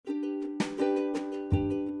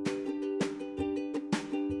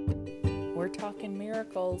talking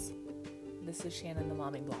miracles. This is Shannon, the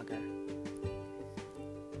Mommy Blogger.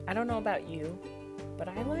 I don't know about you, but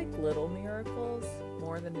I like little miracles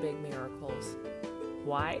more than big miracles.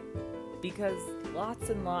 Why? Because lots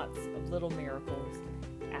and lots of little miracles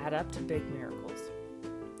add up to big miracles.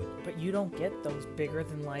 But you don't get those bigger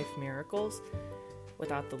than life miracles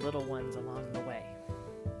without the little ones along the way.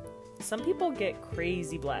 Some people get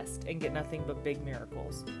crazy blessed and get nothing but big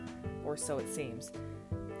miracles, or so it seems.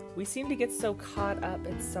 We seem to get so caught up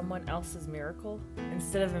in someone else's miracle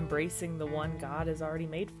instead of embracing the one God has already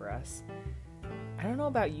made for us. I don't know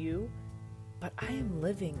about you, but I am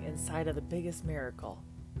living inside of the biggest miracle,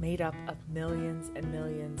 made up of millions and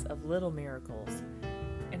millions of little miracles,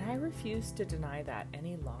 and I refuse to deny that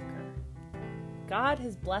any longer. God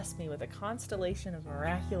has blessed me with a constellation of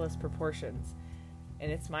miraculous proportions,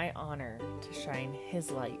 and it's my honor to shine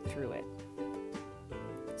His light through it.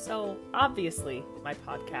 So, obviously, my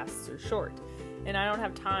podcasts are short, and I don't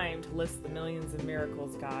have time to list the millions of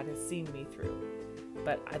miracles God has seen me through,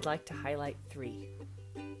 but I'd like to highlight three.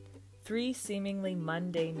 Three seemingly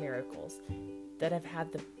mundane miracles that have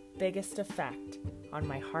had the biggest effect on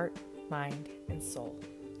my heart, mind, and soul.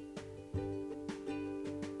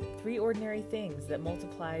 Three ordinary things that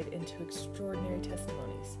multiplied into extraordinary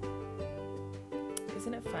testimonies.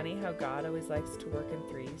 Isn't it funny how God always likes to work in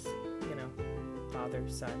threes? You know, Father,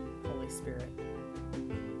 Son, Holy Spirit.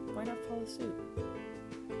 Why not follow suit?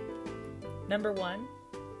 Number one,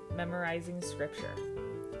 memorizing scripture.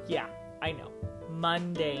 Yeah, I know,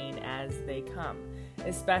 mundane as they come,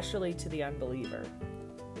 especially to the unbeliever.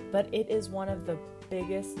 But it is one of the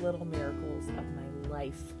biggest little miracles of my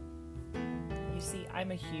life. You see, I'm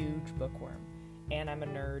a huge bookworm, and I'm a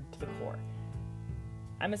nerd to the core.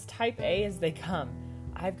 I'm as type A as they come.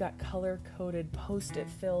 I've got color-coded, post-it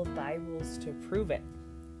filled Bibles to prove it.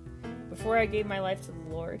 Before I gave my life to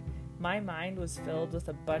the Lord, my mind was filled with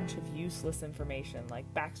a bunch of useless information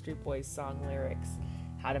like Backstreet Boys song lyrics,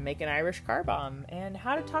 how to make an Irish car bomb, and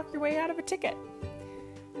how to talk your way out of a ticket.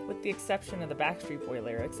 With the exception of the Backstreet Boy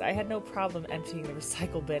lyrics, I had no problem emptying the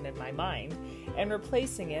recycle bin in my mind and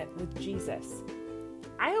replacing it with Jesus.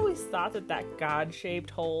 I always thought that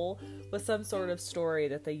God-shaped hole was some sort of story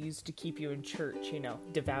that they used to keep you in church,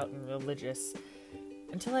 devout and religious,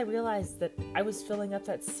 until I realized that I was filling up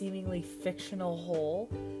that seemingly fictional hole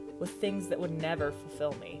with things that would never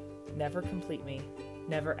fulfill me, never complete me,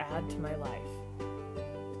 never add to my life.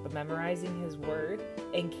 But memorizing His Word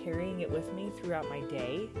and carrying it with me throughout my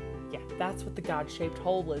day, that's what the God-shaped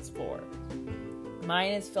hole is for.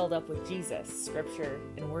 Mine is filled up with Jesus, Scripture,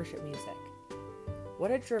 and worship music. What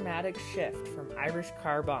a dramatic shift from Irish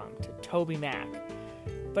car bomb to Toby Mac.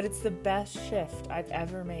 But it's the best shift I've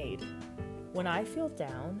ever made. When I feel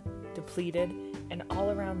down, depleted, and all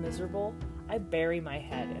around miserable, I bury my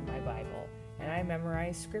head in my Bible and I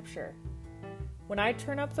memorize scripture. When I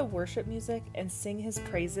turn up the worship music and sing His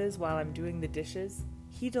praises while I'm doing the dishes,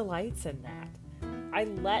 He delights in that. I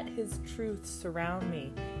let His truth surround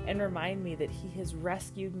me and remind me that He has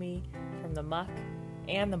rescued me from the muck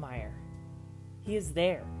and the mire. He is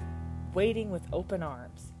there, waiting with open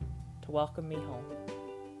arms to welcome me home.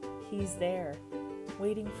 He's there,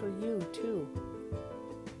 waiting for you too.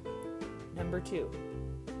 Number two,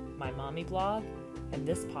 my mommy blog and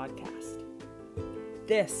this podcast.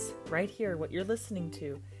 This, right here, what you're listening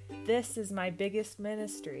to, this is my biggest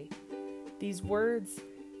ministry. These words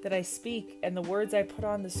that I speak and the words I put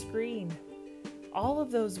on the screen, all of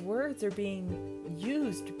those words are being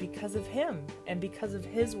used because of Him and because of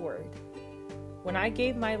His Word. When I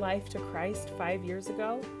gave my life to Christ 5 years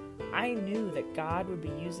ago, I knew that God would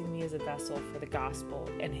be using me as a vessel for the gospel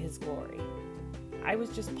and His glory. I was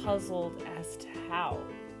just puzzled as to how.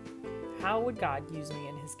 How would God use me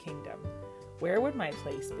in His kingdom? Where would my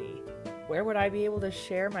place be? Where would I be able to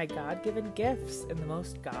share my God-given gifts in the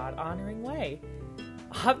most God-honoring way?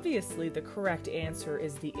 Obviously, the correct answer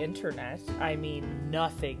is the internet. I mean,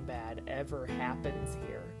 nothing bad ever happens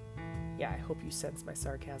here. Yeah, I hope you sense my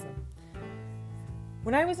sarcasm.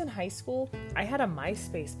 When I was in high school, I had a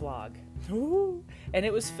MySpace blog, and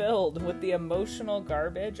it was filled with the emotional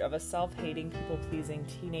garbage of a self-hating, people-pleasing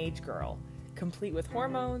teenage girl, complete with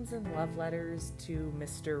hormones and love letters to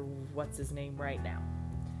Mr. What's-His-Name right now.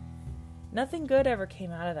 Nothing good ever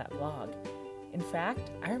came out of that blog. In fact,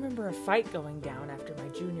 I remember a fight going down after my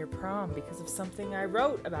junior prom because of something I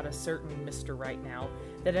wrote about a certain Mr. Right Now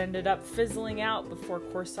that ended up fizzling out before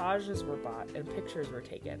corsages were bought and pictures were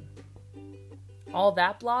taken. All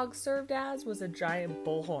that blog served as was a giant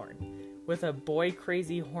bullhorn, with a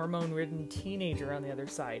boy-crazy, hormone-ridden teenager on the other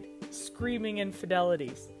side, screaming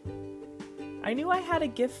infidelities. I knew I had a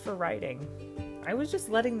gift for writing, I was just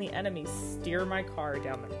letting the enemy steer my car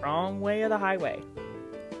down the wrong way of the highway.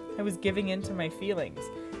 I was giving in to my feelings,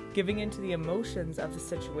 giving in to the emotions of the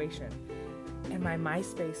situation, and my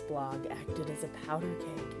MySpace blog acted as a powder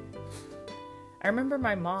keg. I remember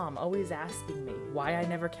my mom always asking me why I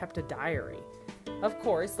never kept a diary. Of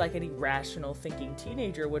course, like any rational thinking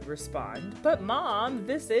teenager would respond, "But Mom,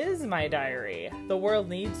 this is my diary. The world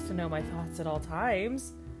needs to know my thoughts at all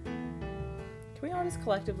times." Can we all just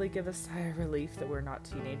collectively give a sigh of relief that we're not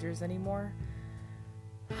teenagers anymore?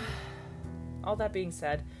 All that being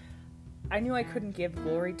said, I knew I couldn't give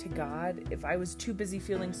glory to God if I was too busy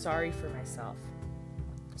feeling sorry for myself.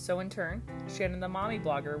 So in turn, Shannon the Mommy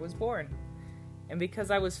Blogger was born. And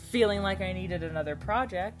because I was feeling like I needed another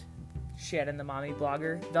project, Shannon the Mommy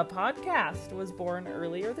Blogger, the podcast, was born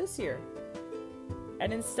earlier this year.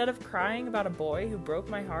 And instead of crying about a boy who broke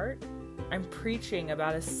my heart, I'm preaching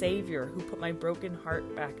about a Savior who put my broken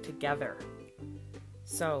heart back together.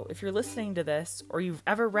 So, if you're listening to this, or you've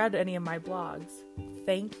ever read any of my blogs,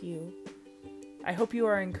 thank you. I hope you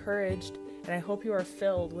are encouraged, and I hope you are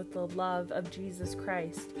filled with the love of Jesus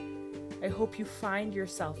Christ. I hope you find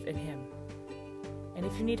yourself in Him. And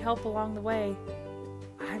if you need help along the way,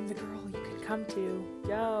 I'm the girl you can come to.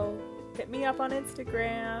 Yo, hit me up on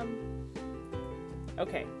Instagram.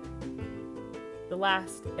 Okay. The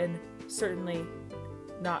last and certainly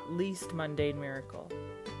not least mundane miracle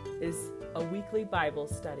is a weekly Bible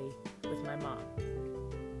study with my mom.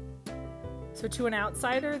 So to an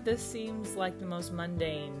outsider, this seems like the most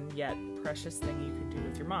mundane yet precious thing you could do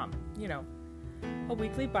with your mom. You know, a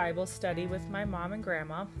weekly Bible study with my mom and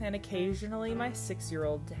grandma, and occasionally my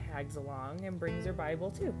 6-year-old tags along and brings her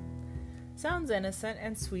Bible too. Sounds innocent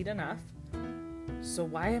and sweet enough. So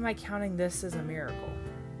why am I counting this as a miracle?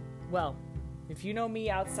 Well, if you know me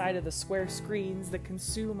outside of the square screens that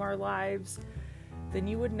consume our lives, then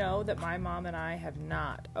you would know that my mom and I have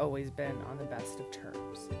not always been on the best of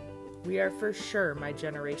terms. We are for sure my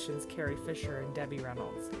generation's Carrie Fisher and Debbie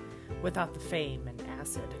Reynolds, without the fame and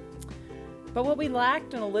acid. But what we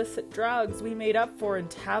lacked in illicit drugs, we made up for in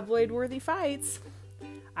tabloid-worthy fights.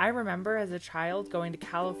 I remember as a child going to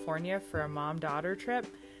California for a mom-daughter trip.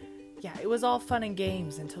 Yeah, it was all fun and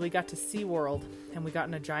games until we got to SeaWorld and we got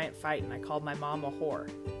in a giant fight and I called my mom a whore.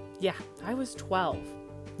 Yeah, I was 12.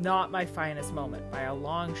 Not my finest moment by a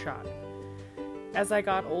long shot. As I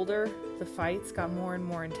got older, the fights got more and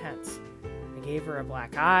more intense. I gave her a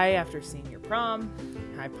black eye after senior prom.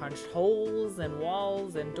 I punched holes in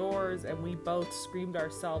walls and doors, and we both screamed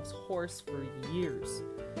ourselves hoarse for years.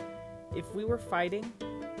 If we were fighting,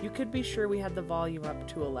 you could be sure we had the volume up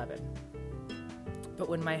to 11. But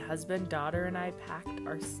when my husband, daughter, and I packed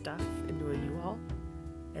our stuff into a U-Haul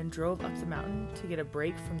and drove up the mountain to get a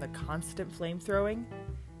break from the constant flamethrowing,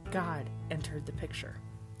 God entered the picture.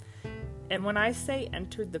 And when I say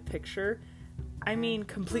entered the picture, I mean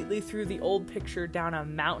completely threw the old picture down a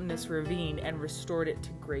mountainous ravine and restored it to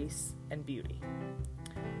grace and beauty.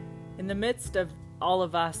 In the midst of all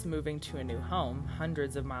of us moving to a new home,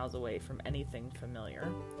 hundreds of miles away from anything familiar,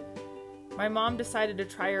 my mom decided to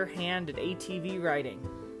try her hand at ATV riding.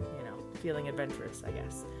 You know, feeling adventurous, I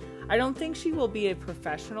guess. I don't think she will be a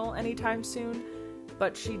professional anytime soon,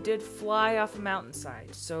 but she did fly off a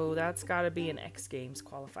mountainside, so that's gotta be an X Games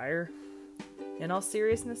qualifier. In all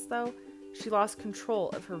seriousness, though, she lost control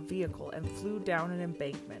of her vehicle and flew down an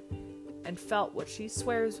embankment and felt what she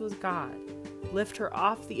swears was God lift her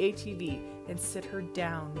off the ATV and sit her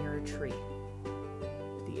down near a tree.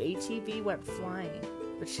 The ATV went flying,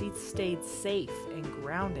 but she stayed safe and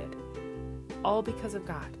grounded, all because of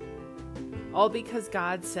God. All because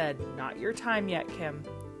God said, "Not your time yet, Kim."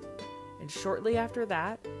 And shortly after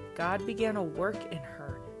that, God began a work in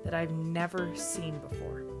her that I've never seen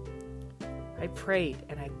before. I prayed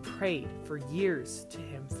and I prayed for years to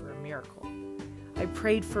Him for a miracle. I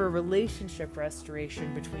prayed for a relationship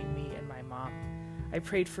restoration between me and my mom. I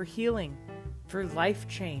prayed for healing, for life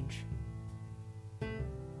change.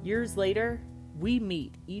 Years later, we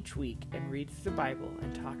meet each week and read through the Bible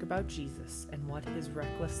and talk about Jesus and what His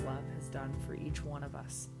reckless love has done for each one of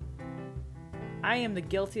us. I am the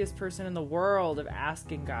guiltiest person in the world of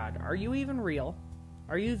asking God, "Are you even real?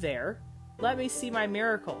 Are you there? Let me see my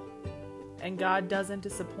miracle." And God doesn't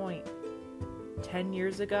disappoint. 10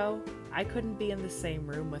 years ago, I couldn't be in the same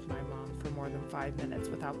room with my mom for more than 5 minutes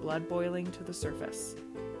without blood boiling to the surface.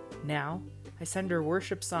 Now, I send her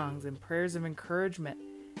worship songs and prayers of encouragement,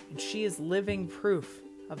 and she is living proof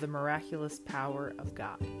of the miraculous power of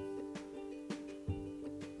God.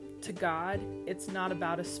 To God, it's not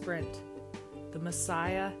about a sprint. The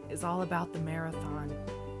Messiah is all about the marathon.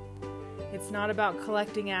 It's not about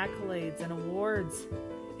collecting accolades and awards.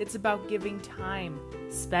 It's about giving time,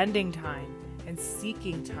 spending time, and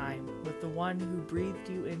seeking time with the one who breathed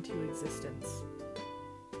you into existence.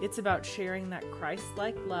 It's about sharing that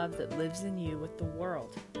Christ-like love that lives in you with the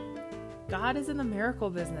world. God is in the miracle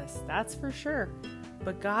business, that's for sure,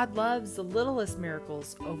 but God loves the littlest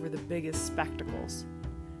miracles over the biggest spectacles.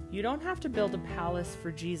 You don't have to build a palace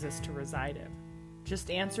for Jesus to reside in. Just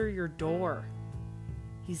answer your door.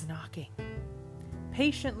 He's knocking,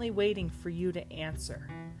 patiently waiting for you to answer.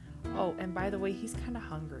 Oh, and by the way, he's kind of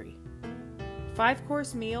hungry.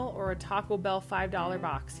 5-course meal or a Taco Bell $5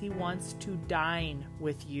 box, he wants to dine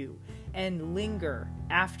with you and linger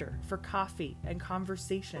after for coffee and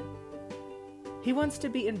conversation. He wants to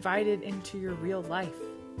be invited into your real life.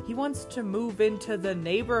 He wants to move into the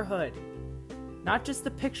neighborhood, not just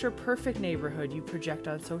the picture-perfect neighborhood you project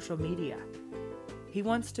on social media. He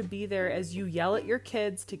wants to be there as you yell at your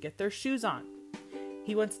kids to get their shoes on.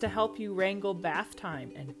 He wants to help you wrangle bath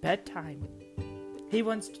time and bedtime. He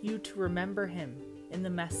wants you to remember him in the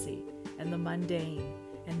messy and the mundane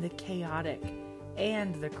and the chaotic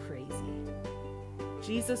and the crazy.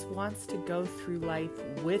 Jesus wants to go through life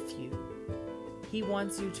with you. He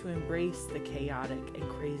wants you to embrace the chaotic and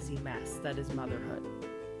crazy mess that is motherhood.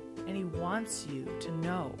 And he wants you to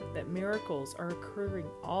know that miracles are occurring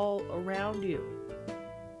all around you.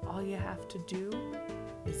 All you have to do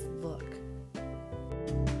is look.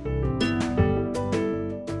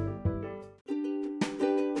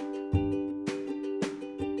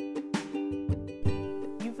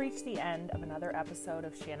 You've reached the end of another episode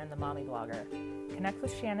of Shannon the Mommy Blogger. Connect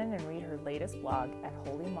with Shannon and read her latest blog at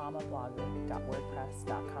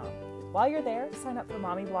holymamablogger.wordpress.com. While you're there, sign up for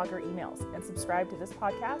Mommy Blogger emails and subscribe to this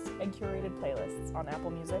podcast and curated playlists on Apple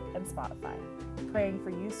Music and Spotify. Praying for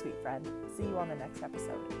you, sweet friend. See you on the next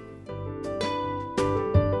episode.